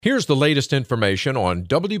Here's the latest information on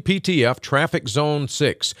WPTF Traffic Zone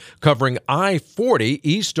 6, covering I-40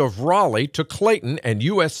 east of Raleigh to Clayton and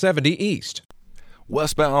US 70 east.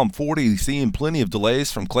 Westbound 40 seeing plenty of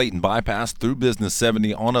delays from Clayton Bypass through Business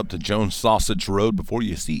 70 on up to Jones Sausage Road before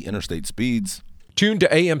you see interstate speeds. Tune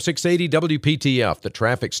to AM 680 WPTF, the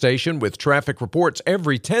traffic station with traffic reports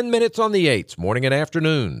every 10 minutes on the 8s, morning and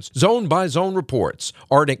afternoons. Zone-by-zone reports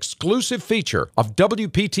are an exclusive feature of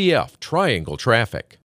WPTF Triangle Traffic.